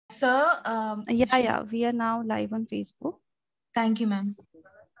Sir, Yeah, we are now live on Facebook. thank you, ma'am.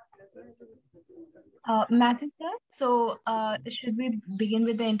 Matthew, sir. So, should we begin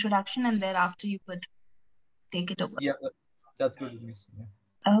with the introduction and thereafter you could take it over? Yeah, that's good.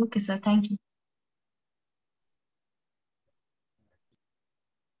 Yeah. Okay, sir. Thank you.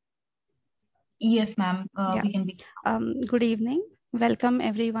 Yes, ma'am. We can begin. Good evening. Welcome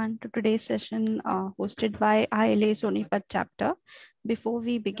everyone to today's session hosted by ILA Sonipat chapter. Before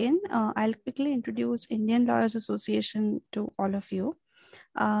we begin, I'll quickly introduce Indian Lawyers Association to all of you.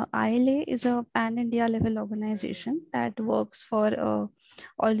 ILA is a pan-India level organization that works for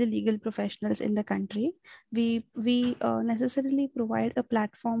all the legal professionals in the country. We necessarily provide a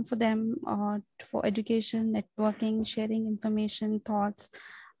platform for them for education, networking, sharing information, thoughts,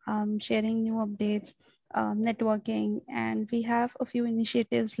 sharing new updates, networking, and we have a few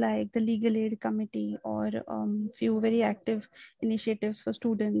initiatives like the Legal Aid Committee or few very active initiatives for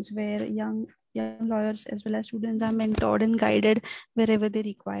students where young lawyers as well as students are mentored and guided wherever they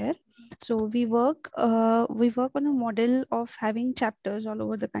require. So we work on a model of having chapters all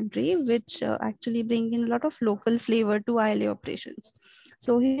over the country, which actually bring in a lot of local flavor to ILA operations.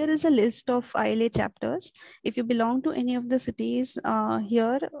 So here is a list of ILA chapters. If you belong to any of the cities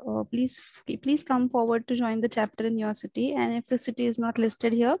here, please come forward to join the chapter in your city. And if the city is not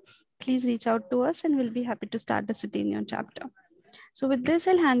listed here, please reach out to us and we'll be happy to start the city in your chapter. So with this,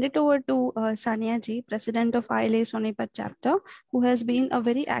 I'll hand it over to Sania ji, President of ILA Sonipat chapter, who has been a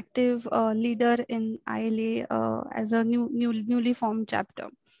very active leader in ILA as a newly formed chapter.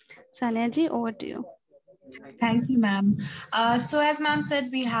 Sania ji, over to you. Thank you, ma'am. So as ma'am said,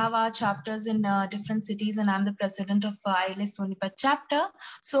 we have our chapters in different cities and I'm the president of ILA Sonipat chapter.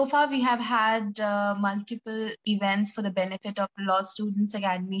 So far, we have had multiple events for the benefit of law students,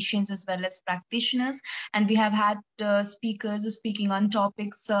 academicians, as well as practitioners. And we have had speakers speaking on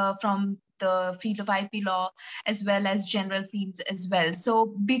topics from the field of IP law as well as general fields as well.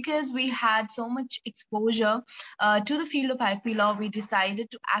 So because we had so much exposure to the field of IP law, we decided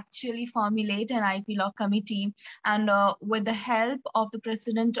to actually formulate an IP law committee. And with the help of the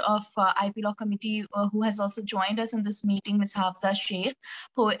president of IP law committee, who has also joined us in this meeting, Ms. Hafsa Sheikh,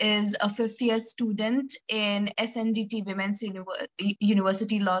 who is a fifth-year student in SNDT Women's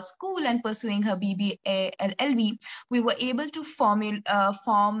University Law School and pursuing her BBA LLB, we were able to form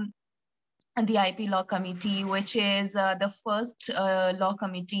the IP Law Committee, which is the first law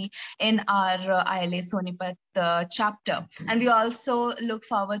committee in our ILA Sonipat chapter. And we also look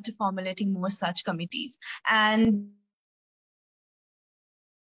forward to formulating more such committees. And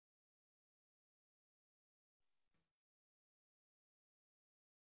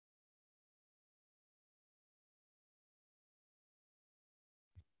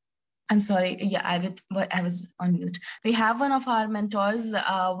I'm sorry. Yeah, I was on mute. We have one of our mentors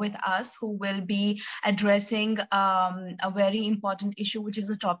with us who will be addressing a very important issue, which is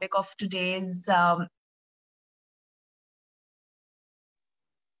the topic of today's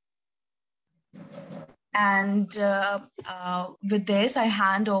and with this, I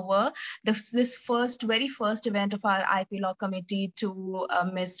hand over this very first event of our IP Law Committee to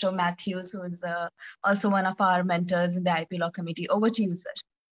Mr. Matthews, who is also one of our mentors in the IP Law Committee. Over to you, sir.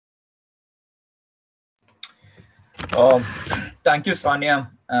 Thank you, Sania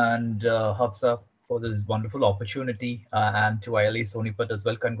and Hafsa, for this wonderful opportunity, and to ILA Sonipat as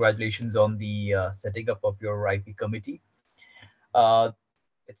well. Congratulations on the setting up of your IP committee.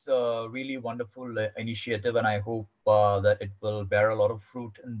 It's a really wonderful initiative, and I hope that it will bear a lot of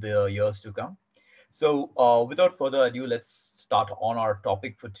fruit in the years to come. So without further ado, let's start on our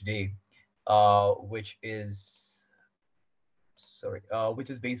topic for today, which is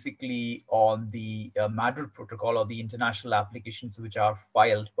basically on the Madrid Protocol, or the international applications which are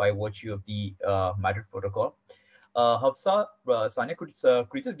filed by virtue of the Madrid Protocol. Hafsa, Sania, could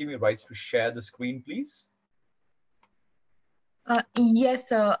you just give me rights to share the screen, please? Yes,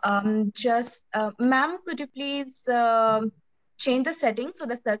 sir. Ma'am, could you please change the settings so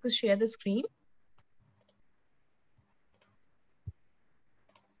that sir could share the screen?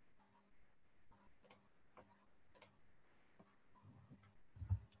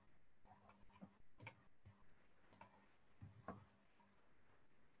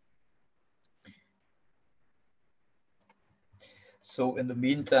 So in the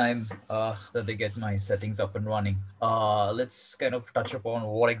meantime, that they get my settings up and running, let's kind of touch upon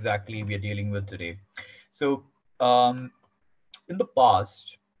what exactly we are dealing with today. So in the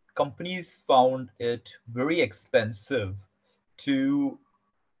past, companies found it very expensive to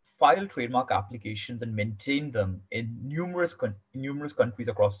file trademark applications and maintain them in numerous countries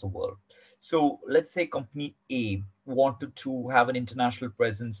across the world. So let's say company A wanted to have an international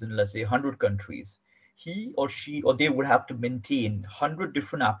presence in, let's say, 100 countries. He or she or they would have to maintain 100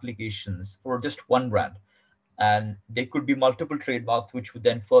 different applications for just one brand. And there could be multiple trademarks, which would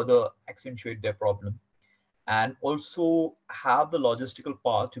then further accentuate their problem. And also have the logistical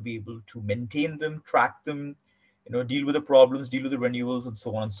power to be able to maintain them, track them, deal with the problems, deal with the renewals, and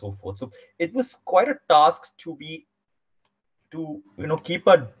so on and so forth. So it was quite a task to keep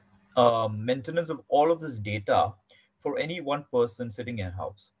a maintenance of all of this data for any one person sitting in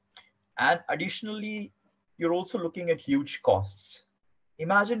house. And additionally, you're also looking at huge costs.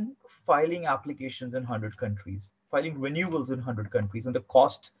 Imagine filing applications in 100 countries, filing renewals in 100 countries, and the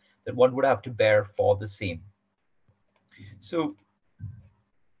cost that one would have to bear for the same. So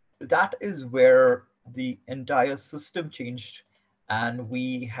that is where the entire system changed, and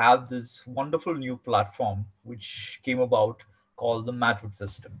we have this wonderful new platform which came about called the Madrid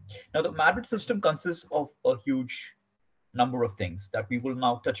system. Now, the Madrid system consists of a huge number of things that we will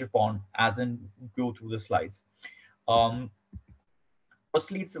now touch upon as in go through the slides.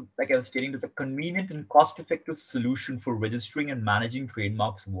 Firstly, like I was stating, it's a convenient and cost-effective solution for registering and managing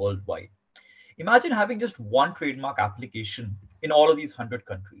trademarks worldwide. Imagine having just one trademark application in all of these 100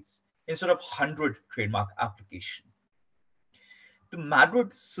 countries instead of 100 trademark application. The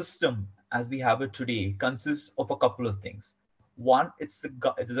Madrid system, as we have it today, consists of a couple of things. One, it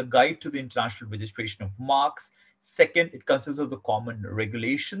is a guide to the international registration of marks. Second, it consists of the common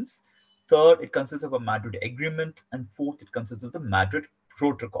regulations. Third, it consists of a Madrid agreement. And fourth, it consists of the Madrid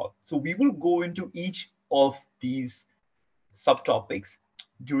protocol. So we will go into each of these subtopics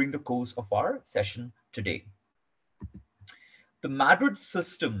during the course of our session today. The Madrid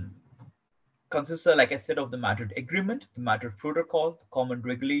system consists, like I said, of the Madrid Agreement, the Madrid Protocol, the common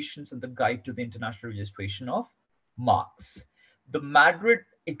regulations, and the guide to the international registration of marks. The Madrid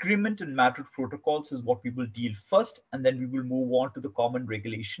Agreement and Madrid Protocols is what we will deal first, and then we will move on to the common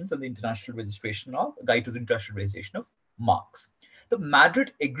regulations and the international registration of guide to the international registration of marks. The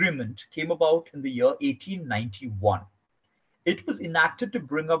Madrid Agreement came about in the year 1891. It was enacted to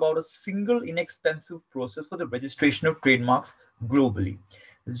bring about a single inexpensive process for the registration of trademarks globally.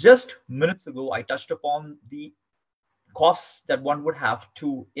 Just minutes ago, I touched upon the costs that one would have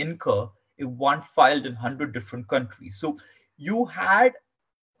to incur if one filed in 100 different countries. So you had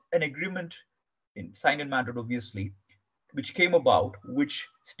an agreement signed in Madrid, obviously, which came about, which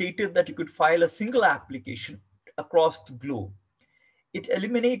stated that you could file a single application across the globe. It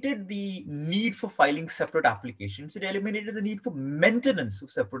eliminated the need for filing separate applications. It eliminated the need for maintenance of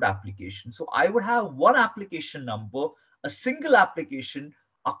separate applications. So I would have one application number, a single application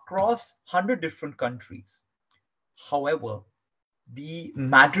across 100 different countries. However, the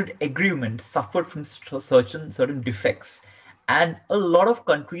Madrid Agreement suffered from certain defects, and a lot of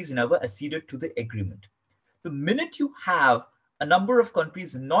countries never acceded to the agreement. The minute you have a number of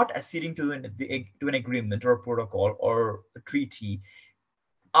countries not acceding to an agreement or a protocol or a treaty,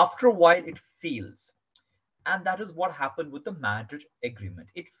 after a while it fails. And that is what happened with the Madrid Agreement.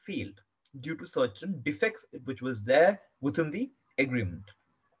 It failed due to certain defects which was there within the agreement.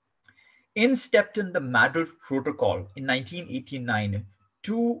 In stepped in the Madrid Protocol in 1989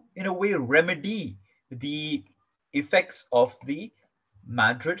 to, in a way, remedy the effects of the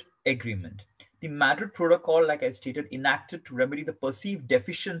Madrid Agreement. The Madrid Protocol, like I stated, enacted to remedy the perceived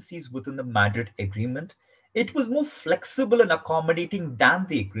deficiencies within the Madrid Agreement. It was more flexible and accommodating than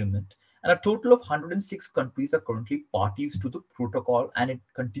the agreement, and a total of 106 countries are currently parties to the protocol, and it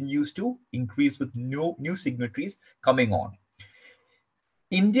continues to increase with new signatories coming on.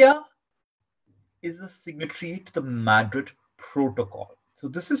 India is a signatory to the Madrid Protocol. So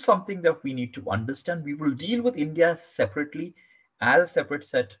this is something that we need to understand. We will deal with India separately as a separate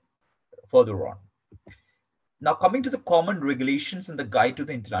set further on. Now, coming to the common regulations and the guide to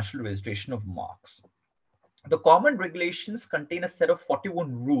the international registration of marks. The common regulations contain a set of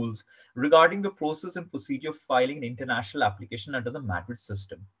 41 rules regarding the process and procedure of filing an international application under the Madrid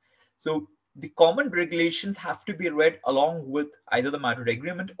system. So the common regulations have to be read along with either the Madrid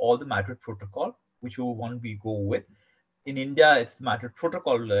Agreement or the Madrid Protocol, which one we go with. In India, it's the Madrid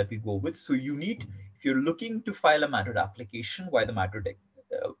Protocol that we go with. So you need, if you're looking to file a Madrid application via the Madrid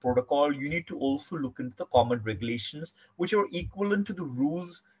Protocol, you need to also look into the common regulations, which are equivalent to the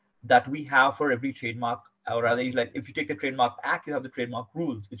rules that we have for every trademark. Or rather, like if you take the Trademark Act, you have the trademark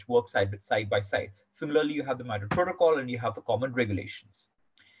rules, which work side by side. Similarly, you have the Madrid Protocol and you have the common regulations.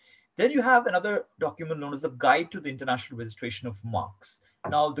 Then you have another document known as the Guide to the International Registration of Marks.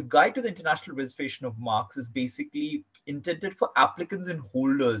 Now, the Guide to the International Registration of Marks is basically intended for applicants and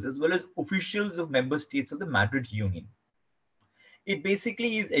holders, as well as officials of member states of the Madrid Union. It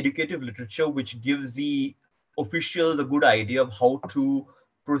basically is educative literature which gives the officials a good idea of how to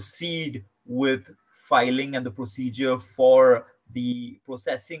proceed with filing and the procedure for the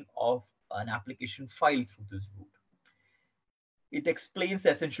processing of an application filed through this route. It explains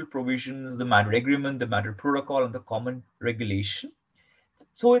the essential provisions, the Madrid Agreement, the Madrid Protocol, and the common regulation.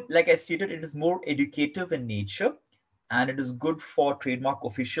 So, like I stated, it is more educative in nature, and it is good for trademark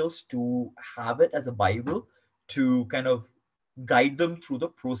officials to have it as a Bible to kind of guide them through the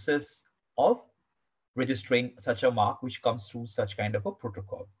process of registering such a mark which comes through such kind of a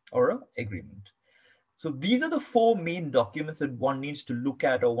protocol or an agreement. So these are the four main documents that one needs to look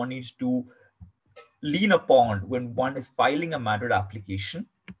at or one needs to lean upon when one is filing a Madrid application.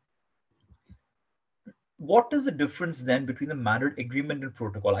 What is the difference then between the Madrid Agreement and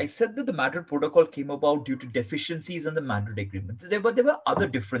Protocol? I said that the Madrid Protocol came about due to deficiencies in the Madrid Agreement. There were other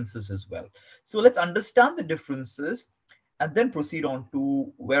differences as well. So let's understand the differences and then proceed on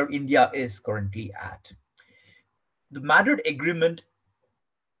to where India is currently at. The Madrid Agreement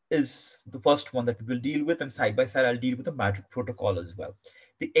is the first one that we will deal with, and side by side I'll deal with the Madrid Protocol as well.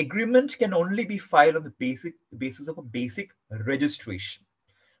 The agreement can only be filed on the basis of a basic registration.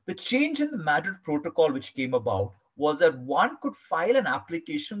 The change in the Madrid Protocol which came about was that one could file an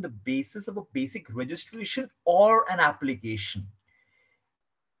application on the basis of a basic registration or an application.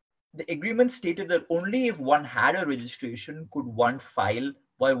 The agreement stated that only if one had a registration could one file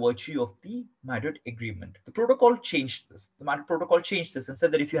by virtue of the Madrid Agreement. The protocol changed this. The Madrid Protocol changed this and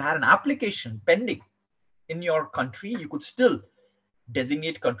said that if you had an application pending in your country, you could still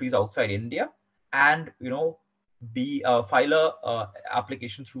designate countries outside India and file a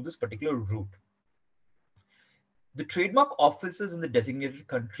application through this particular route. The trademark offices in the designated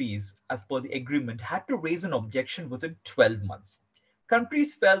countries, as per the agreement, had to raise an objection within 12 months.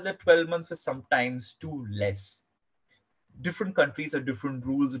 Countries felt that 12 months was sometimes too less. Different countries have different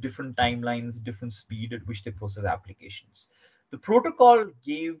rules, different timelines, different speed at which they process applications. The protocol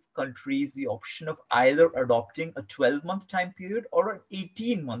gave countries the option of either adopting a 12-month time period or an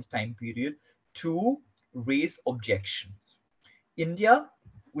 18-month time period to raise objections. India,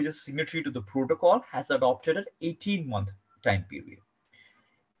 which is signatory to the protocol, has adopted an 18-month time period.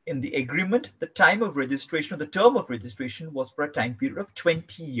 In the agreement, the time of registration or the term of registration was for a time period of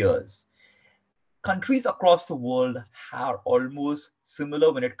 20 years. Countries across the world are almost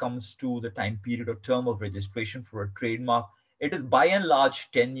similar when it comes to the time period or term of registration for a trademark. It is by and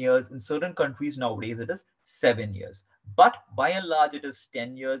large 10 years. In certain countries nowadays, it is 7 years. But by and large, it is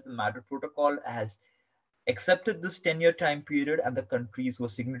 10 years. The Madrid Protocol has accepted this 10-year time period, and the countries who are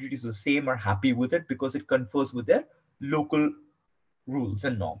signatories the same are happy with it because it confers with their local rules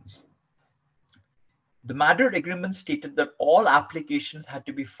and norms. The Madrid Agreement stated that all applications had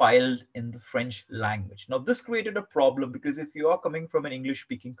to be filed in the French language. Now, this created a problem because if you are coming from an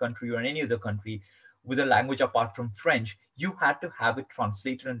English-speaking country or any other country with a language apart from French, you had to have it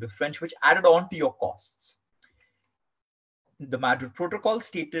translated into French, which added on to your costs. The Madrid Protocol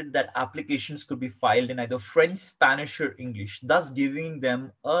stated that applications could be filed in either French, Spanish, or English, thus giving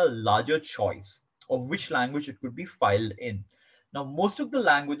them a larger choice of which language it could be filed in. Now, most of the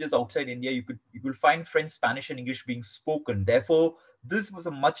languages outside India, you could find French, Spanish, and English being spoken. Therefore, this was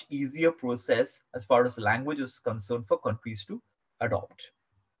a much easier process as far as language is concerned for countries to adopt.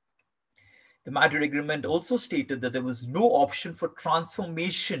 The Madrid Agreement also stated that there was no option for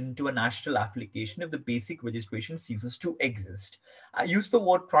transformation to a national application if the basic registration ceases to exist. I use the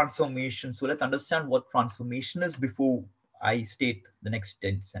word transformation, so let's understand what transformation is before I state the next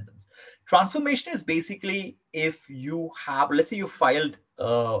sentence. Transformation is basically if you have, let's say you filed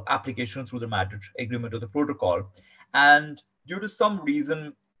application through the Madrid Agreement or the protocol, and due to some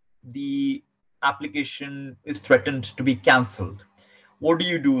reason, the application is threatened to be cancelled. What do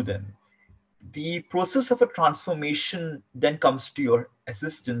you do then? The process of a transformation then comes to your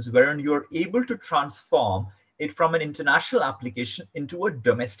assistance, wherein you're able to transform it from an international application into a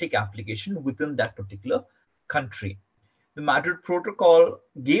domestic application within that particular country. The Madrid Protocol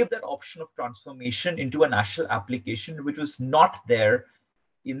gave that option of transformation into a national application, which was not there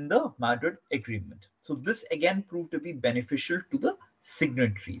in the Madrid Agreement. So this again proved to be beneficial to the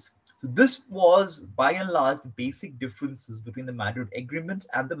signatories. So this was by and large the basic differences between the Madrid Agreement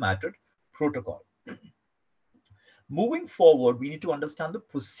and the Madrid Protocol. Moving forward, we need to understand the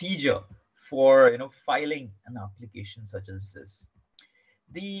procedure for filing an application such as this.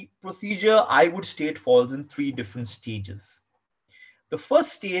 The procedure, I would state, falls in 3 different stages. The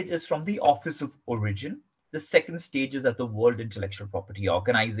first stage is from the Office of Origin. The second stage is at the World Intellectual Property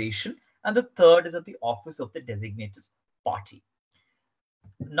Organization. And the third is at the Office of the Designated Party.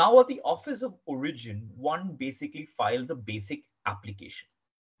 Now, at the Office of Origin, one basically files a basic application.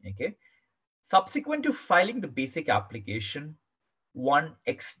 Okay. Subsequent to filing the basic application, one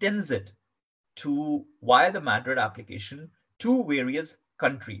extends it to via the Madrid application to various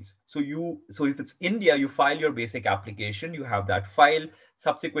countries. So if it's India, you file your basic application, you have that file.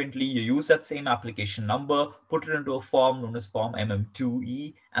 Subsequently, you use that same application number, put it into a form known as form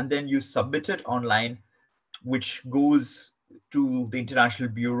MM2E, and then you submit it online, which goes to the International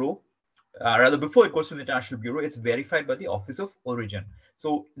Bureau. Rather, before it goes to the International Bureau, it's verified by the Office of Origin.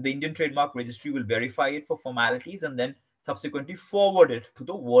 So the Indian Trademark Registry will verify it for formalities and then subsequently forward it to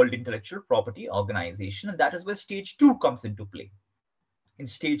the World Intellectual Property Organization. And that is where stage 2 comes into play. In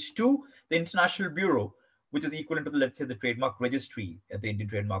stage 2, the International Bureau, which is equivalent to, let's say, the Trademark Registry at the Indian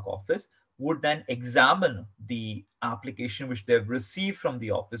Trademark Office, would then examine the application which they've received from the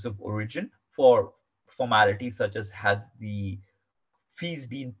Office of Origin for formalities such as has the fees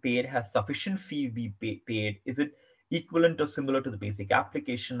been paid, has sufficient fee be paid, is it equivalent or similar to the basic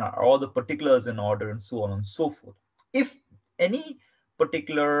application, are all the particulars in order, and so on and so forth. If any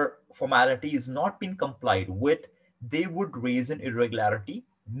particular formality is not being complied with, they would raise an irregularity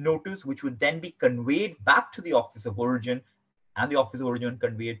notice, which would then be conveyed back to the Office of Origin, and the Office of Origin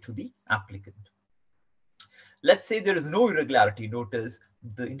conveyed to the applicant. Let's say there is no irregularity notice,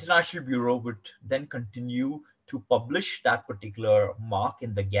 the International Bureau would then continue to publish that particular mark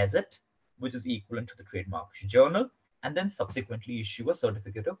in the Gazette, which is equivalent to the Trademark Journal, and then subsequently issue a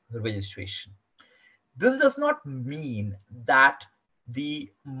certificate of registration. This does not mean that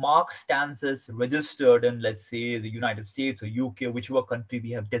the mark stands as registered in, let's say, the United States or UK, whichever country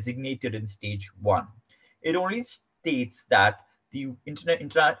we have designated in stage 1. It only states that the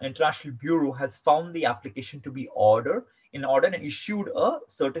International Bureau has found the application to be in order and issued a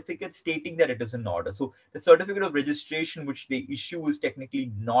certificate stating that it is in order. So the certificate of registration which they issue is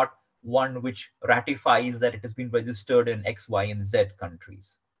technically not one which ratifies that it has been registered in X, Y, and Z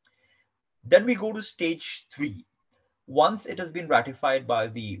countries. Then we go to stage 3. Once it has been ratified by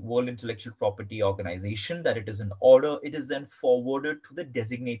the World Intellectual Property Organization that it is in order, it is then forwarded to the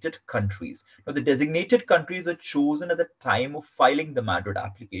designated countries. Now, the designated countries are chosen at the time of filing the Madrid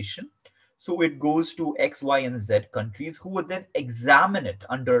application. So it goes to X, Y, and Z countries who would then examine it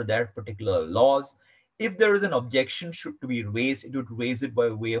under their particular laws. If there is an objection to be raised, it would raise it by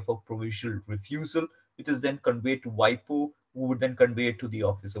way of a provisional refusal, which is then conveyed to WIPO, who would then convey it to the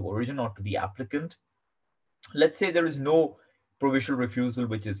Office of Origin or to the applicant. Let's say there is no provisional refusal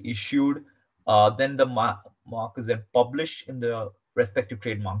which is issued, then the mark is then published in the respective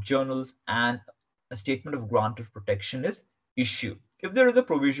trademark journals and a statement of grant of protection is issued. If there is a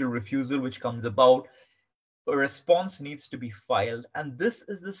provisional refusal which comes about, a response needs to be filed, and this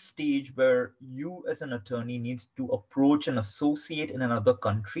is the stage where you as an attorney need to approach an associate in another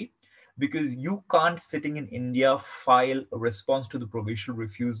country, because you can't, sitting in India, file a response to the provisional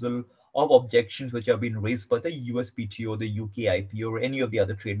refusal of objections which have been raised by the USPTO, the UKIP, or any of the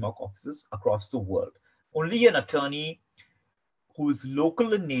other trademark offices across the world. Only an attorney who is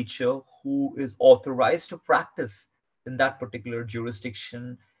local in nature, who is authorized to practice in that particular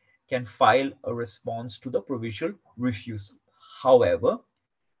jurisdiction, can file a response to the provisional refusal. However,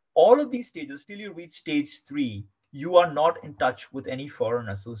 all of these stages, till you reach stage 3, you are not in touch with any foreign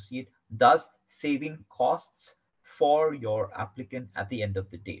associate, thus saving costs for your applicant at the end of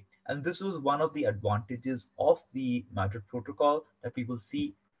the day. And this was one of the advantages of the Madrid Protocol that we will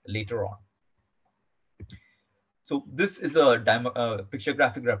see later on. So this is a picture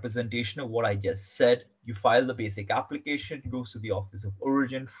graphic representation of what I just said. You file the basic application, it goes to the Office of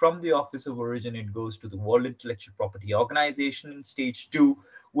Origin. From the Office of Origin, it goes to the World Intellectual Property Organization in stage 2,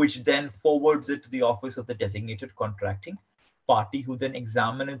 which then forwards it to the Office of the designated contracting party, who then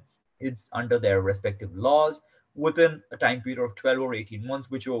examines it under their respective laws within a time period of 12 or 18 months,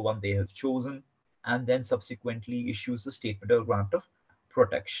 whichever one they have chosen, and then subsequently issues a statement of grant of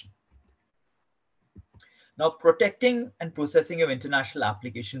protection. Now, protecting and processing of international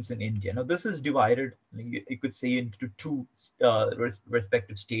applications in India. Now, this is divided, you could say, into two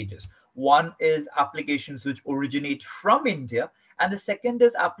respective stages. One is applications which originate from India, and the second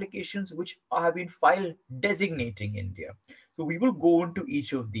is applications which have been filed designating India. So we will go into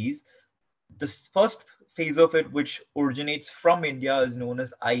each of these. The first phase of it, which originates from India, is known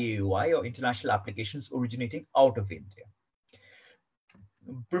as IAOI, or International Applications Originating Out of India.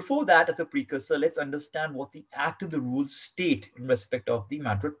 Before that, as a precursor, let's understand what the Act and the rules state in respect of the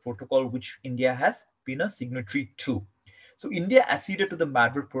Madrid Protocol, which India has been a signatory to. So India acceded to the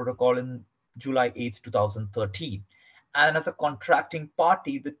Madrid Protocol in July 8, 2013. And as a contracting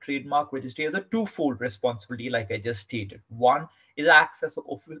party, the Trademark Registry has a twofold responsibility, like I just stated. One is acts as an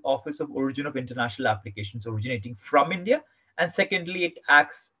Office of Origin of international applications originating from India, And secondly, it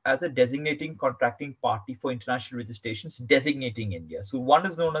acts as a designating contracting party for international registrations designating India. So one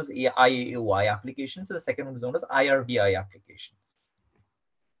is known as IAOI applications, and the second one is known as IRDI applications.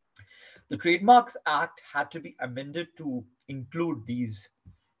 The Trademarks Act had to be amended to include these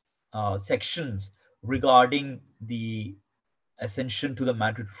sections regarding the accession to the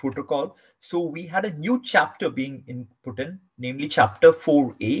Madrid Protocol. So we had a new chapter being put in, namely Chapter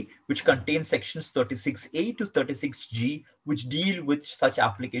 4A, which contains sections 36A to 36G, which deal with such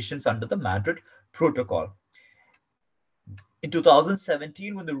applications under the Madrid Protocol. In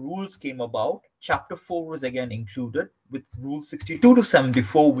 2017, when the rules came about, Chapter 4 was again included with Rules 62 to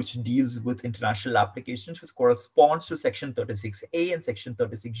 74, which deals with international applications, which corresponds to Section 36A and Section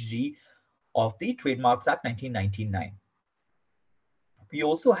 36G of the Trademarks Act 1999. We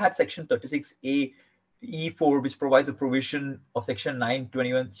also had Section 36A E4, which provides a provision of Section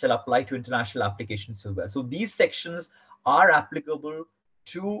 921 shall apply to international applications as well. So these sections are applicable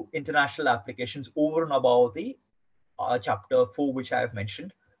to international applications over and above the Chapter 4, which I have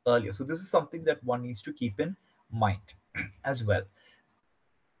mentioned earlier. So this is something that one needs to keep in mind as well.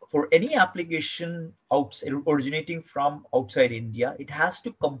 For any application originating from outside India, it has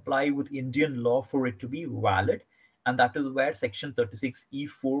to comply with Indian law for it to be valid. And that is where Section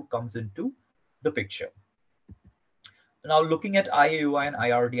 36E4 comes into the picture. Now, looking at IAOI and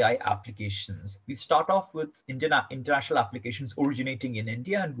IRDI applications, we start off with international applications originating in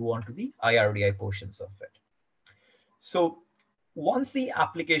India and go on to the IRDI portions of it. So once the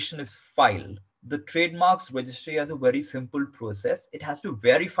application is filed, the Trademarks Registry has a very simple process. It has to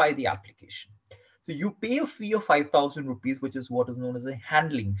verify the application. So you pay a fee of 5,000 rupees, which is what is known as a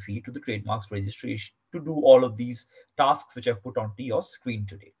handling fee to the Trademarks Registration to do all of these tasks which I've put onto your screen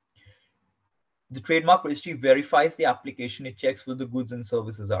today. The Trademark Registry verifies the application. It checks whether the goods and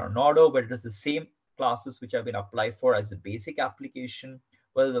services are in order, whether it is the same classes which have been applied for as the basic application,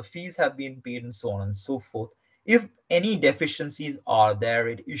 whether the fees have been paid, and so on and so forth. If any deficiencies are there,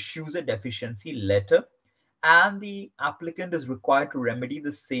 it issues a deficiency letter, and the applicant is required to remedy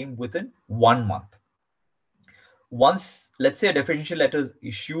the same within 1 month. Once, let's say, a deficiency letter is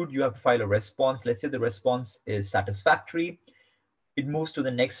issued, you have to file a response. Let's say the response is satisfactory. It moves to the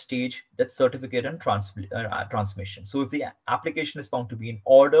next stage, that's certificate and transmission. So if the application is found to be in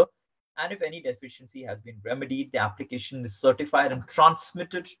order, and if any deficiency has been remedied, the application is certified and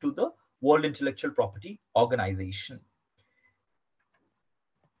transmitted to the World Intellectual Property Organization.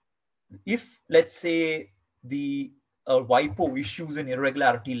 If, let's say, the WIPO issues an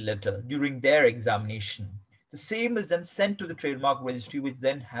irregularity letter during their examination, the same is then sent to the Trademark Registry, which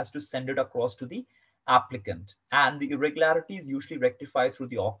then has to send it across to the applicant. And the irregularity is usually rectified through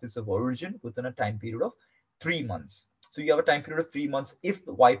the Office of Origin within a time period of 3 months. So you have a time period of 3 months if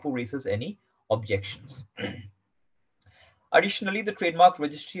the WIPO raises any objections. Additionally, the Trademark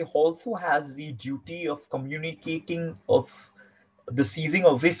Registry also has the duty of communicating of the ceasing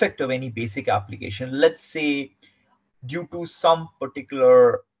of effect of any basic application. Let's say due to some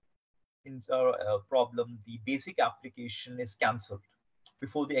particular problem, the basic application is cancelled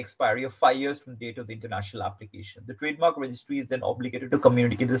before the expiry of 5 years from the date of the international application. The Trademark Registry is then obligated to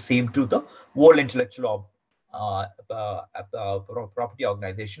communicate the same to the World Intellectual Property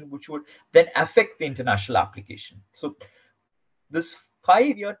Organization, which would then affect the international application. So this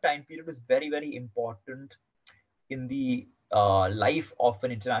 5-year time period is very, very important in the life of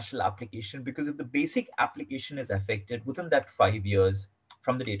an international application, because if the basic application is affected within that 5 years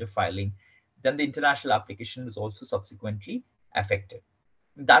from the date of filing, then the international application is also subsequently affected.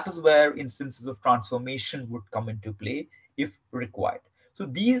 That is where instances of transformation would come into play if required. So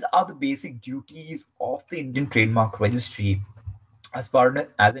these are the basic duties of the Indian Trademark Registry as far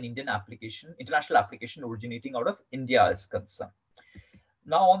as an Indian application, international application originating out of India is concerned.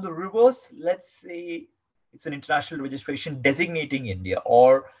 Now on the reverse, let's say it's an international registration designating India,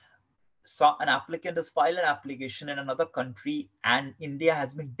 or an applicant has filed an application in another country and India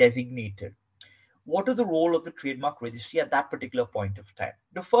has been designated. What is the role of the Trademark Registry at that particular point of time?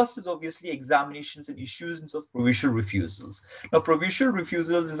 The first is obviously examinations and issuance of provisional refusals. Now, provisional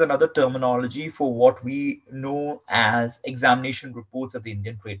refusals is another terminology for what we know as examination reports of the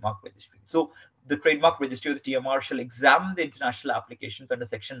Indian Trademark Registry. So the Trademark Registry or the TMR shall examine the international applications under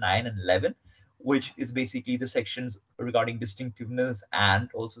Section 9 and 11, which is basically the sections regarding distinctiveness and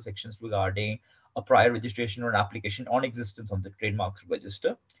also sections regarding a prior registration or an application on existence on the Trademarks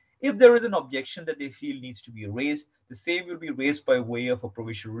Register. If there is an objection that they feel needs to be raised, the same will be raised by way of a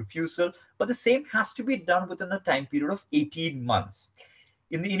provisional refusal, but the same has to be done within a time period of 18 months.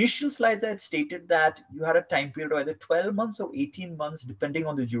 In the initial slides, I had stated that you had a time period of either 12 months or 18 months, depending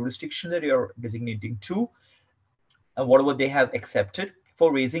on the jurisdiction that you're designating to. and whatever they have accepted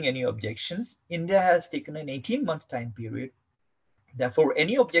for raising any objections, India has taken an 18-month time period. Therefore,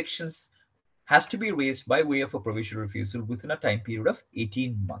 any objections has to be raised by way of a provisional refusal within a time period of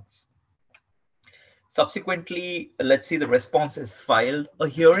 18 months. Subsequently, let's see, the response is filed. A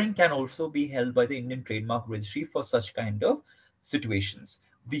hearing can also be held by the Indian Trademark Registry for such kind of situations.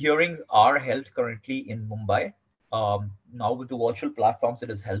 The hearings are held currently in Mumbai. Now with the virtual platforms, it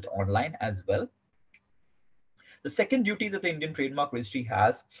is held online as well. The second duty that the Indian Trademark Registry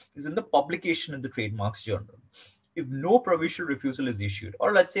has is in the publication in the Trademarks Journal. If no provisional refusal is issued,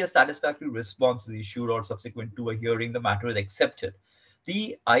 or let's say a satisfactory response is issued, or subsequent to a hearing, the matter is accepted,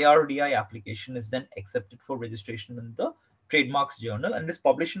 the IRDI application is then accepted for registration in the Trademarks Journal and is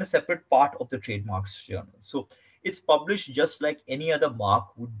published in a separate part of the Trademarks Journal. So it's published just like any other mark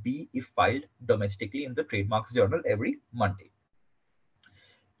would be if filed domestically in the Trademarks Journal every Monday.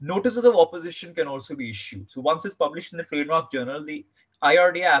 Notices of opposition can also be issued. So once it's published in the Trademark Journal, the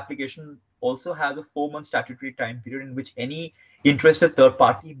IRDI application also has a 4-month statutory time period in which any interested third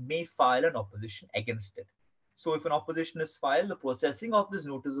party may file an opposition against it. So if an opposition is filed, the processing of this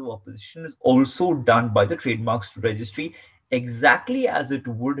notice of opposition is also done by the Trademarks Registry exactly as it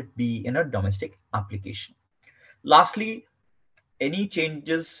would be in a domestic application. Lastly, any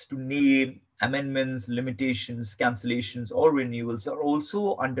changes to name, amendments, limitations, cancellations, or renewals are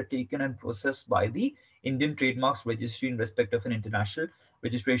also undertaken and processed by the Indian Trademarks Registry in respect of an international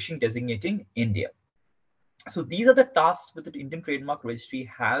registration designating India. So these are the tasks that the Indian Trademark Registry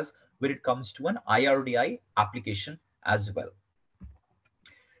has when it comes to an IRDI application as well.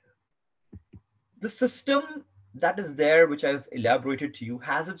 The system that is there, which I've elaborated to you,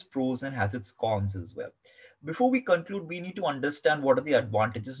 has its pros and has its cons as well. Before we conclude, we need to understand what are the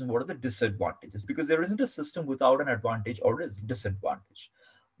advantages and what are the disadvantages, because there isn't a system without an advantage or a disadvantage.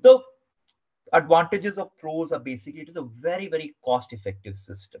 The advantages of pros are basically it is a very, very cost-effective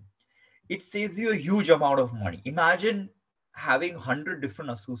system. It saves you a huge amount of money. Imagine having 100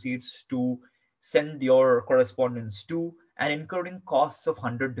 different associates to send your correspondence to and incurring costs of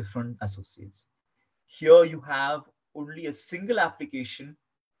 100 different associates. Here you have only a single application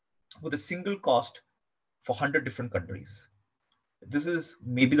with a single cost for 100 different countries. This is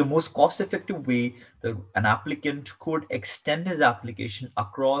maybe the most cost-effective way that an applicant could extend his application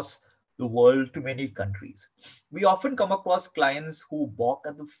across the world to many countries. We often come across clients who balk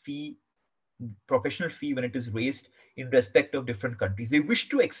at the fee, professional fee, when it is raised in respect of different countries. They wish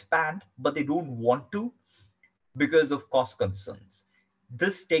to expand, but they don't want to because of cost concerns.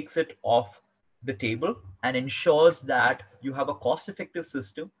 This takes it off the table and ensures that you have a cost-effective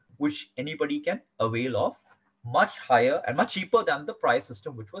system which anybody can avail of, much higher and much cheaper than the prior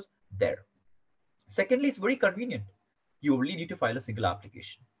system which was there. Secondly, it's very convenient. You only need to file a single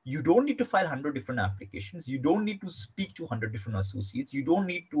application. You don't need to file 100 different applications. You don't need to speak to 100 different associates. You don't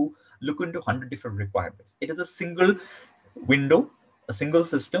need to look into 100 different requirements. It is a single window, a single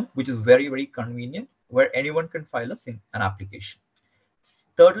system, which is very, very convenient, where anyone can file an application.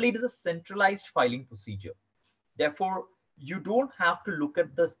 Thirdly, it is a centralized filing procedure. Therefore, you don't have to look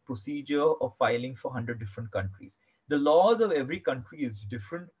at the procedure of filing for 100 different countries. The laws of every country is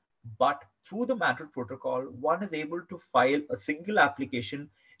different, but through the Madrid protocol, one is able to file a single application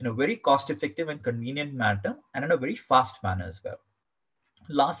in a very cost-effective and convenient manner and in a very fast manner as well.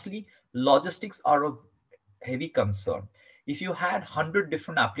 Lastly, logistics are a heavy concern. If you had 100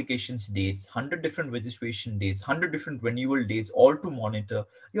 different applications dates, 100 different registration dates, 100 different renewal dates, all to monitor,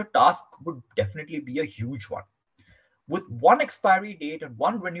 your task would definitely be a huge one. With one expiry date and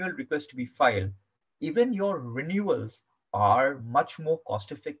one renewal request to be filed, even your renewals are much more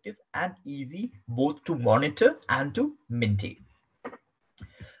cost effective and easy both to monitor and to maintain.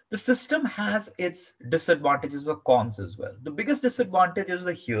 The system has its disadvantages or cons as well. The biggest disadvantage is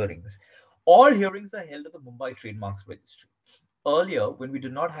the hearings. All hearings are held at the Mumbai Trademarks Registry. Earlier, when we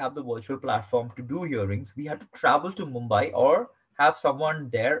did not have the virtual platform to do hearings, we had to travel to Mumbai or have someone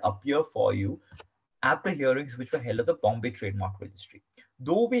there appear for you at the hearings which were held at the Bombay Trademark Registry.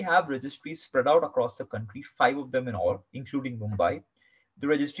 Though we have registries spread out across the country, 5 of them in all, including Mumbai, the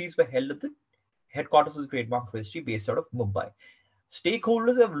registries were held at the headquarters of the Trademark Registry based out of Mumbai.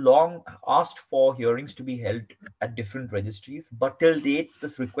 Stakeholders have long asked for hearings to be held at different registries, but till date,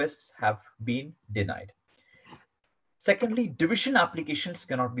 these requests have been denied. Secondly, division applications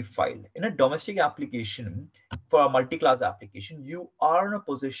cannot be filed. In a domestic application, for a multi-class application, you are in a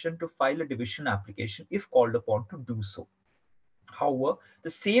position to file a division application if called upon to do so. However, the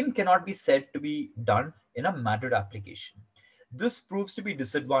same cannot be said to be done in a Madrid application. This proves to be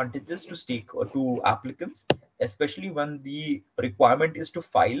disadvantageous to applicants, especially when the requirement is to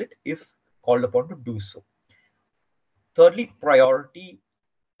file it if called upon to do so. Thirdly, priority.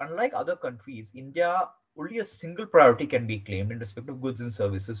 Unlike other countries, India, only a single priority can be claimed in respect of goods and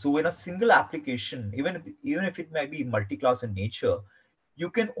services. So in a single application, even if it may be multi-class in nature, you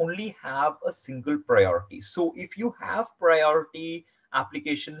can only have a single priority. So if you have priority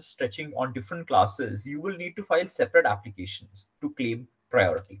applications stretching on different classes, you will need to file separate applications to claim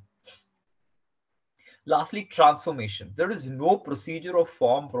priority. Lastly, transformation. There is no procedure or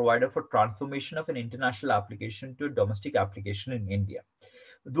form provided for transformation of an international application to a domestic application in India.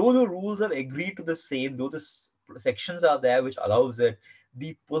 Though the rules have agreed to the same, though the sections are there which allows it,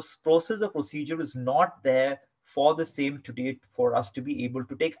 the process or procedure is not there for the same to date for us to be able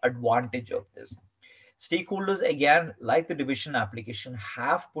to take advantage of this. Stakeholders, again, like the division application,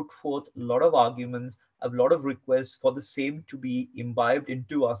 have put forth a lot of arguments, a lot of requests for the same to be imbibed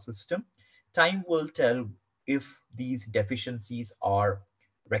into our system. Time will tell if these deficiencies are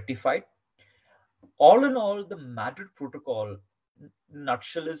rectified. All in all, the Madrid Protocol,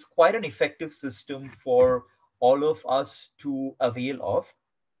 nutshell, is quite an effective system for all of us to avail of.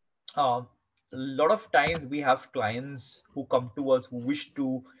 A lot of times we have clients who come to us who wish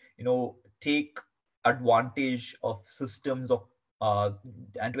to, take advantage of systems of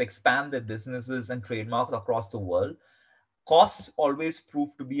and to expand their businesses and trademarks across the world. Costs always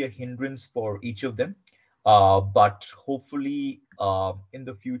prove to be a hindrance for each of them, but hopefully in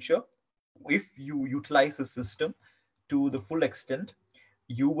the future, if you utilize the system to the full extent,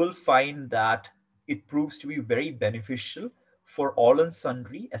 you will find that it proves to be very beneficial for all and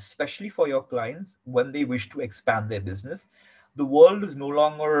sundry, especially for your clients when they wish to expand their business. The world is no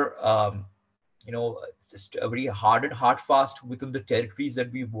longer, just a very hard fast within the territories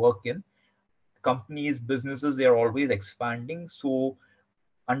that we work in. Companies, businesses, they are always expanding. So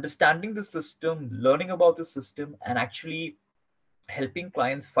understanding the system, learning about the system, and actually helping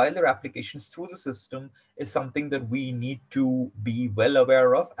clients file their applications through the system is something that we need to be well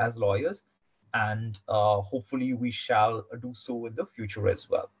aware of as lawyers, and hopefully we shall do so in the future as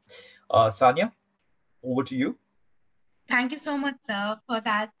well. Sanya, over to you. Thank you so much, sir, for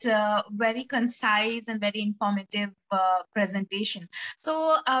that very concise and very informative presentation.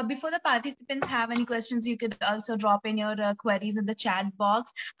 So before the participants have any questions, you could also drop in your queries in the chat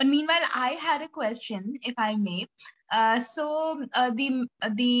box. But meanwhile, I had a question, if I may. The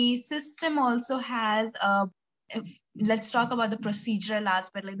system also has let's talk about the procedural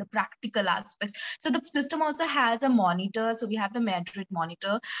aspect, like the practical aspects. So the system also has a monitor. So we have the Madrid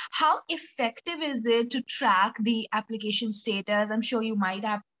monitor. How effective is it to track the application status? I'm sure you might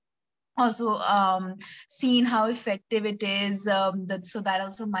have also seen how effective it is. So that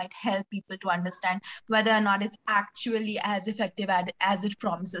also might help people to understand whether or not it's actually as effective as it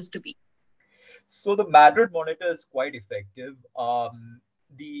promises to be. So the Madrid monitor is quite effective.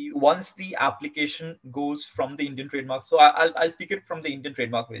 Once the application goes from the Indian trademark, so I'll speak it from the Indian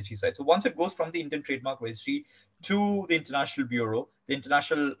trademark registry side. So once it goes from the Indian trademark registry to the international bureau, the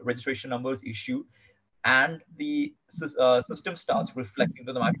international registration number is issued, and the system starts reflecting,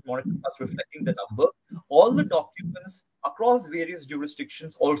 the Madrid monitor starts reflecting the number. All the documents across various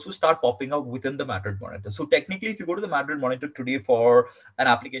jurisdictions also start popping up within the Madrid monitor. So technically, if you go to the Madrid monitor today for an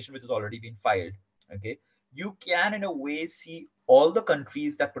application which has already been filed, okay, you can in a way see all the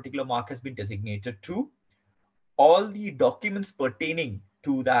countries that particular mark has been designated to, all the documents pertaining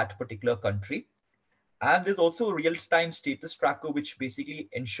to that particular country. And there's also a real-time status tracker, which basically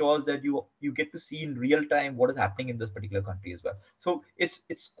ensures that you get to see in real time what is happening in this particular country as well. So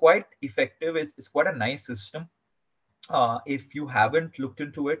it's quite effective. It's quite a nice system. If you haven't looked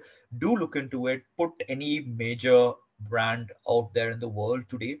into it, do look into it. Put any major brand out there in the world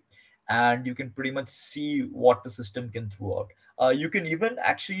today, and you can pretty much see what the system can throw out. You can even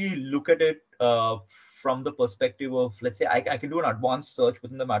actually look at it from the perspective of, let's say, I can do an advanced search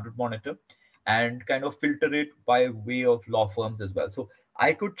within the Madrid monitor and kind of filter it by way of law firms as well. So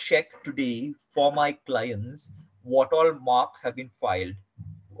I could check today for my clients what all marks have been filed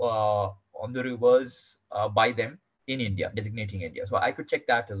on the reverse by them in India, designating India. So I could check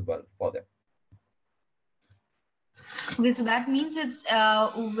that as well for them. Okay, so that means it's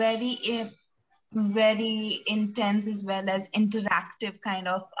very intense as well as interactive kind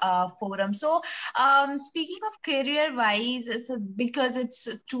of forum. So speaking of career wise, so because it's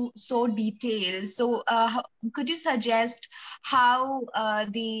so detailed, so could you suggest how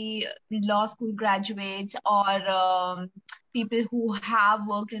the law school graduates or people who have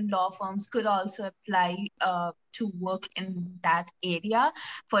worked in law firms could also apply to work in that area?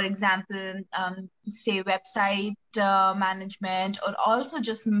 For example, say website management, or also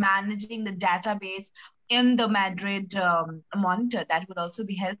just managing the database in the Madrid monitor. That would also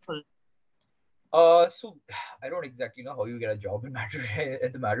be helpful. So I don't exactly know how you get a job in Madrid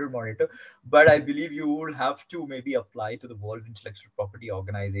at the Madrid Monitor, but I believe you will have to maybe apply to the World Intellectual Property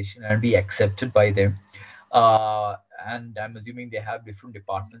Organization and be accepted by them. And I'm assuming they have different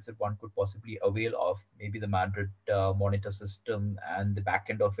departments that one could possibly avail of. Maybe the Madrid Monitor system and the back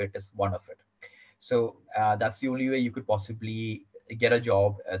end of it is one of it. So that's the only way you could possibly get a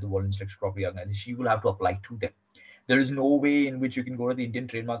job at the World Intellectual Property Organization. You will have to apply to them. There is no way in which you can go to the Indian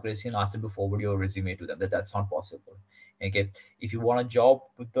Trademark Registry and ask them to forward your resume to them. That's not possible. Okay, if you want a job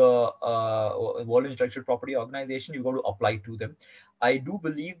with the World Intellectual Property Organization, you got to apply to them. I do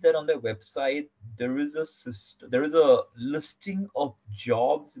believe that on their website there is a system, there is a listing of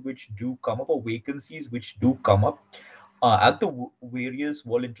jobs which do come up, or vacancies which do come up at the various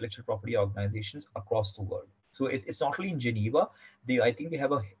World Intellectual Property Organizations across the world. So it's not only in Geneva. I think they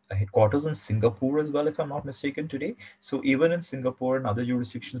have a headquarters in Singapore as well, if I'm not mistaken today. So even in Singapore and other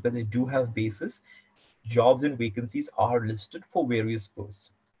jurisdictions where they do have bases, jobs and vacancies are listed for various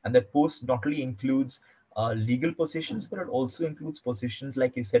posts. And that post not only includes legal positions, but it also includes positions,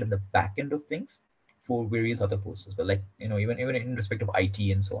 like you said, in the back end of things for various other posts as well, like, even in respect of IT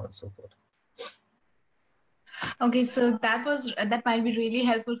and so on and so forth. Okay, so that might be really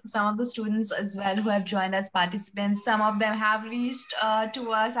helpful for some of the students as well who have joined as participants. Some of them have reached to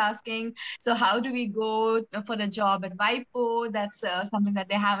us asking, so how do we go for a job at WIPO? That's something that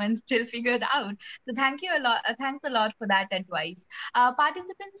they haven't still figured out. So thank you a lot. Thanks a lot for that advice.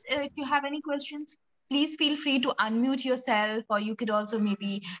 Participants, if you have any questions, please feel free to unmute yourself, or you could also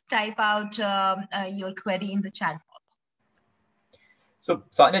maybe type out your query in the chat box. So,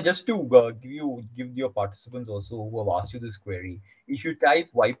 Sanya, just to give your participants also who have asked you this query, if you type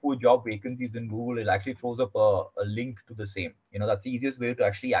WIPO job vacancies in Google, it actually throws up a link to the same. That's the easiest way to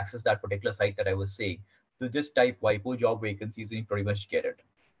actually access that particular site that I was saying. So just type WIPO job vacancies and you pretty much get it.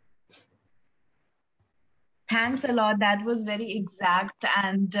 Thanks a lot. That was very exact,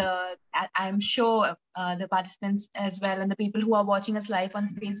 and I'm sure the participants as well and the people who are watching us live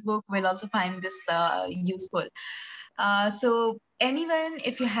on Facebook will also find this useful. So anyone,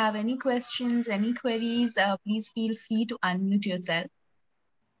 if you have any questions, any queries, please feel free to unmute yourself.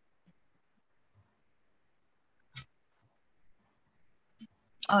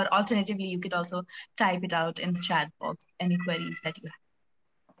 Or alternatively, you could also type it out in the chat box, any queries that you have.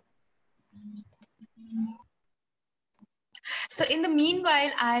 So in the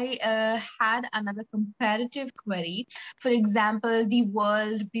meanwhile, I had another comparative query. For example, the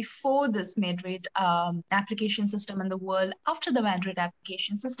world before this Madrid application system and the world after the Madrid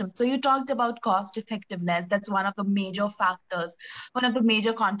application system. So you talked about cost effectiveness. That's one of the major factors, one of the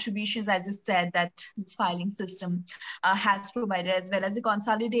major contributions, as you said, that this filing system has provided, as well as the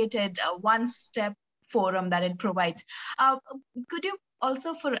consolidated one-step forum that it provides. Could you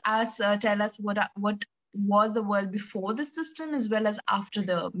also for us tell us what was the world before the system as well as after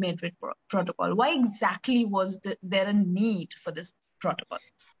the Madrid protocol? Why exactly was there a need for this protocol?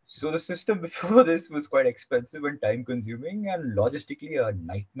 So the system before this was quite expensive and time consuming and logistically a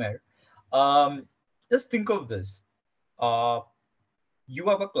nightmare. Just think of this. You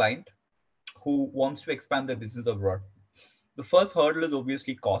have a client who wants to expand their business abroad. The first hurdle is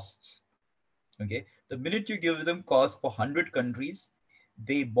obviously costs. Okay. The minute you give them costs for 100 countries,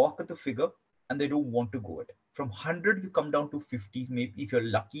 they balk at the figure and they don't want to go it. From 100, you come down to 50. Maybe if you're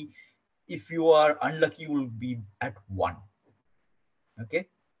lucky. If you are unlucky, you will be at 1. Okay.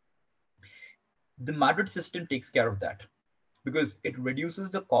 The Madrid system takes care of that because it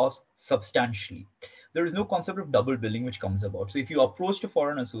reduces the cost substantially. There is no concept of double billing which comes about. So if you approach a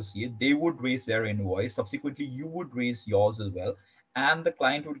foreign associate, they would raise their invoice. Subsequently, you would raise yours as well. And the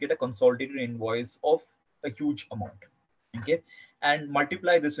client would get a consolidated invoice of a huge amount. Okay. And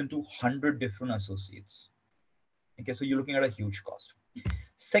multiply this into 100 different associates. Okay. So you're looking at a huge cost.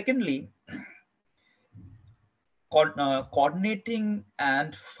 Secondly, coordinating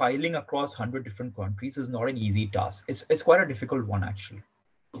and filing across 100 different countries is not an easy task. It's quite a difficult one, actually.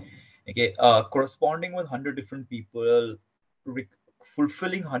 Okay, corresponding with 100 different people,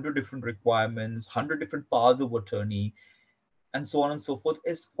 fulfilling 100 different requirements, 100 different powers of attorney, and so on and so forth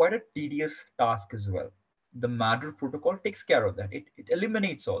is quite a tedious task as well. The Madrid protocol takes care of that. It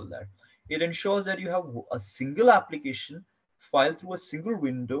eliminates all that. It ensures that you have a single application filed through a single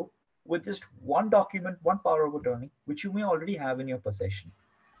window with just one document, one power of attorney, which you may already have in your possession.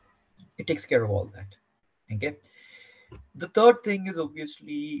 It takes care of all that. Okay. The third thing is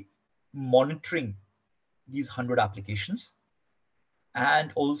obviously monitoring these 100 applications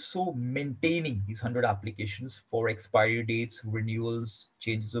and also maintaining these 100 applications for expiry dates, renewals,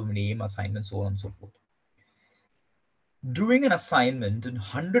 changes of name, assignments, so on and so forth. Doing an assignment in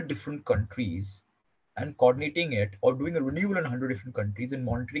 100 different countries and coordinating it, or doing a renewal in 100 different countries and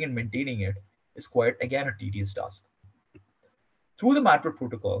monitoring and maintaining it, is quite, again, a tedious task. Through the Madrid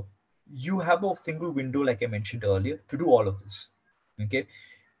protocol, you have a single window, like I mentioned earlier, to do all of this. Okay.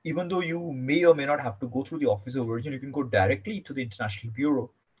 Even though you may or may not have to go through the Office of Origin, you can go directly to the International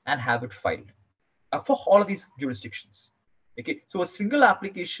Bureau and have it filed for all of these jurisdictions. Okay. So a single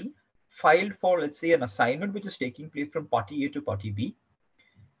application filed for, let's say, an assignment which is taking place from party A to party B,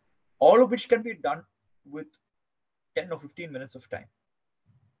 all of which can be done with 10 or 15 minutes of time.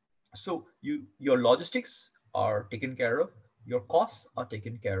 So your logistics are taken care of, your costs are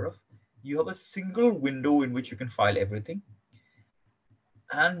taken care of, you have a single window in which you can file everything,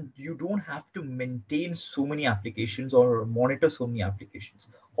 and you don't have to maintain so many applications or monitor so many applications.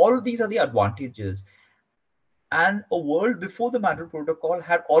 All of these are the advantages. And a world before the Madrid protocol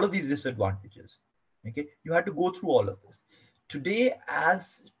had all of these disadvantages. Okay, you had to go through all of this. Today,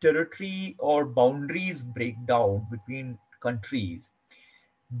 as territory or boundaries break down between countries,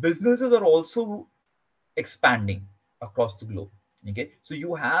 businesses are also expanding across the globe. Okay, so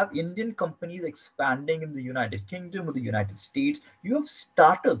you have Indian companies expanding in the United Kingdom or the United States. You have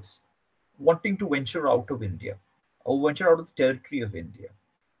startups wanting to venture out of India or venture out of the territory of India.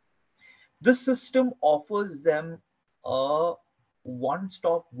 This system offers them a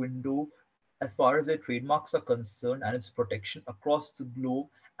one-stop window as far as their trademarks are concerned and its protection across the globe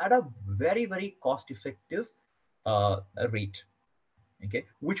at a very, very cost-effective rate. Okay,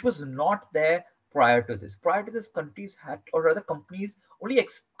 which was not there prior to this. Prior to this, countries had, or rather companies, only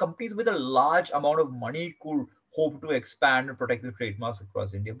companies with a large amount of money could hope to expand and protect the trademarks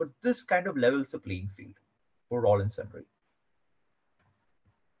across India. But this kind of levels the playing field for all and sundry.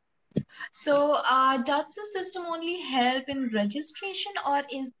 So does the system only help in registration, or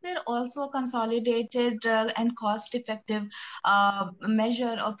is there also a consolidated and cost-effective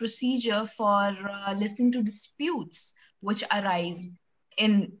measure or procedure for listening to disputes which arise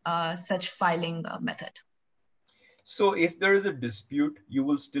in such filing method? So if there is a dispute, you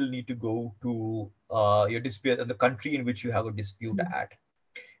will still need to go to your dispute and the country in which you have a dispute at.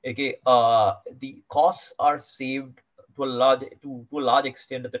 Okay, the costs are saved to a large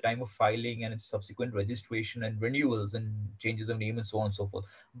extent at the time of filing and its subsequent registration and renewals and changes of name and so on and so forth.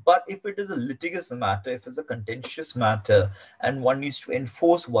 But if it is a litigious matter, if it's a contentious matter and one needs to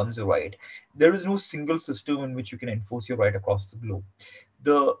enforce one's right, there is no single system in which you can enforce your right across the globe.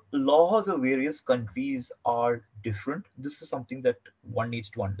 The laws of various countries are different. This is something that one needs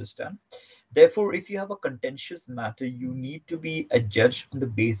to understand. Therefore, if you have a contentious matter, you need to be adjudged on the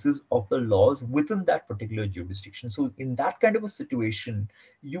basis of the laws within that particular jurisdiction. So in that kind of a situation,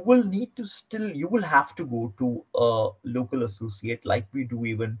 you will have to go to a local associate like we do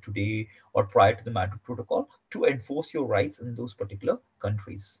even today or prior to the Madrid Protocol to enforce your rights in those particular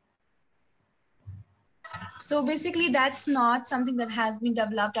countries. So basically, that's not something that has been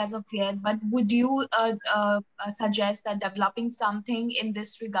developed as of yet, but would you suggest that developing something in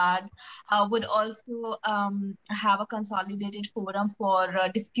this regard would also have a consolidated forum for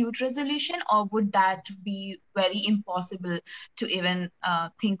dispute resolution, or would that be very impossible to even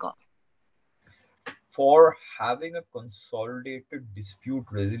think of? For having a consolidated dispute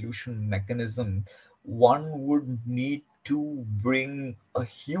resolution mechanism, one would need to bring a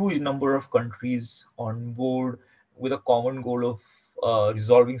huge number of countries on board with a common goal of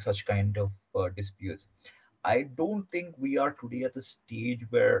resolving such kind of disputes. I don't think we are today at the stage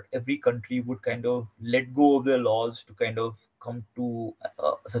where every country would kind of let go of their laws to kind of come to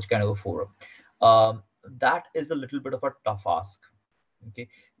such kind of a forum. That is a little bit of a tough ask. Okay,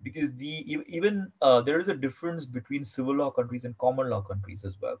 because even there is a difference between civil law countries and common law countries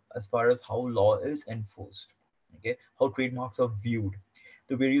as well, as far as how law is enforced. Okay, how trademarks are viewed,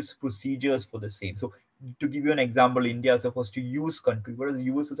 the various procedures for the same. So to give you an example, India is supposed to use country, whereas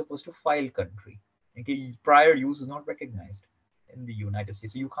US is supposed to file country. Okay, prior use is not recognized in the United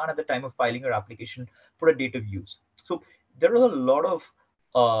States, so you can't at the time of filing your application put a date of use. So there are a lot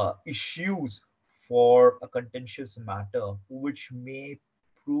of issues for a contentious matter, which may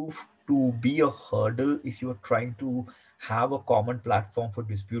prove to be a hurdle if you're trying to have a common platform for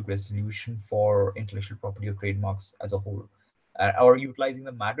dispute resolution for intellectual property or trademarks as a whole, or utilizing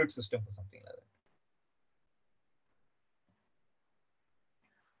the Madrid system for something like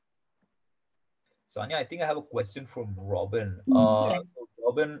that. Sanya, I think I have a question from Robin. So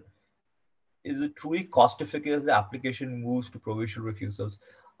Robin, is it truly cost effective as the application moves to provisional refusals?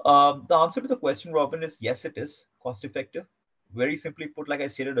 The answer to the question, Robin, is yes, it is cost effective. Very simply put, like I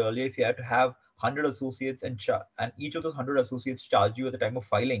stated earlier, if you had to have 100 associates and each of those 100 associates charge you at the time of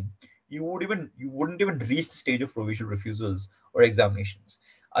filing, you wouldn't even reach the stage of provisional refusals or examinations.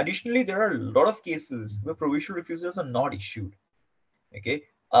 Additionally, there are a lot of cases where provisional refusals are not issued. Okay,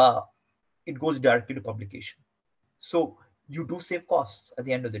 it goes directly to publication. So you do save costs at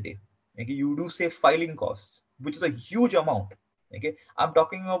the end of the day. Okay, you do save filing costs, which is a huge amount. Okay, I'm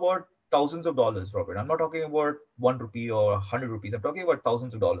talking about thousands of dollars, Robert. I'm not talking about 1 rupee or 100 rupees. I'm talking about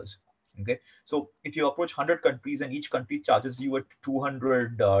thousands of dollars. Okay, so if you approach 100 countries and each country charges you at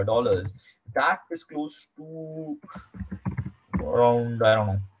 $200, that is close to around, I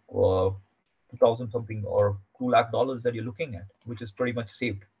don't know, 2,000 something or $2 lakh that you're looking at, which is pretty much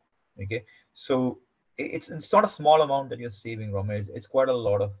saved. Okay, so it's not a small amount that you're saving, Rama. It's quite a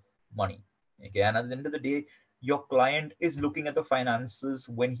lot of money. Okay, and at the end of the day, your client is looking at the finances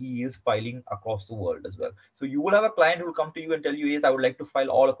when he is filing across the world as well. So you will have a client who will come to you and tell you, yes, I would like to file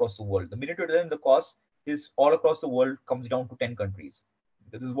all across the world. The minute you tell him the cost is all across the world comes down to 10 countries.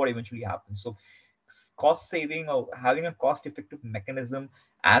 This is what eventually happens. So cost saving or having a cost effective mechanism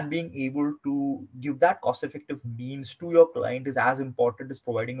and being able to give that cost effective means to your client is as important as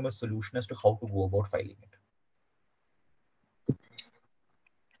providing them a solution as to how to go about filing it.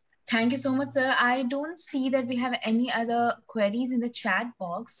 Thank you so much, sir. I don't see that we have any other queries in the chat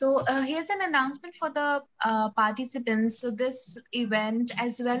box. So here's an announcement for the participants. So this event,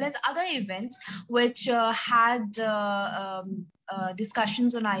 as well as other events which had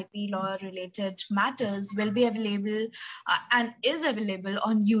discussions on IP law related matters, will be available and is available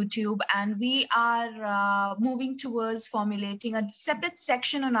on YouTube. And we are moving towards formulating a separate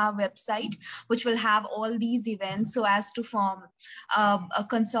section on our website, which will have all these events so as to form a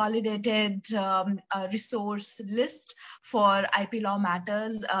consolidated resource list for IP law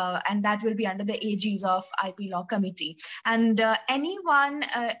matters, and that will be under the aegis of IP law committee. And anyone,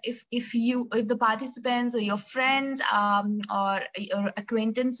 if the participants or your friends or your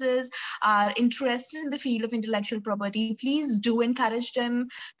acquaintances are interested in the field of intellectual property, please do encourage them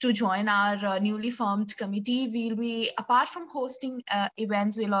to join our newly formed committee. We'll be, apart from hosting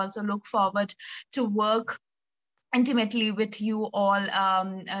events, we'll also look forward to work intimately with you all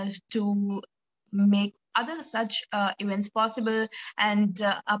to make other such events possible. And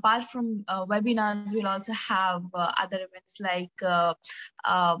apart from webinars, we'll also have other events like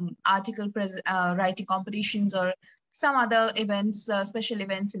article writing competitions or some other events, special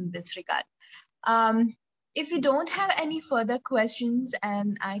events in this regard. If you don't have any further questions,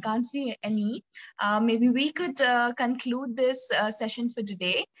 and I can't see any, maybe we could conclude this session for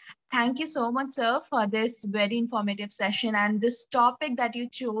today. Thank you so much, sir, for this very informative session. And this topic that you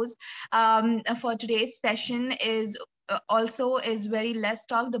chose for today's session is also is very less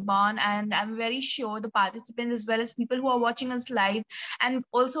talked about, and I'm very sure the participants, as well as people who are watching us live, and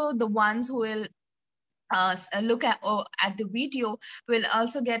also the ones who will look at the video, will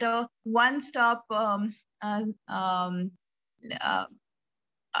also get a one-stop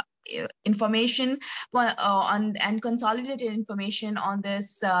information on and consolidated information on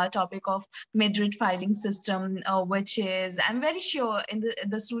this topic of Madrid filing system, which is, I'm very sure, in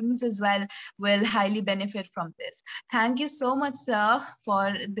the students as well will highly benefit from this. Thank you so much, sir,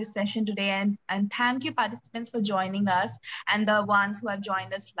 for this session today, and thank you, participants, for joining us, and the ones who have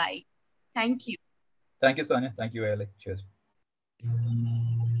joined us live. Thank you. Thank you, Sonia. Thank you, ILA. Cheers.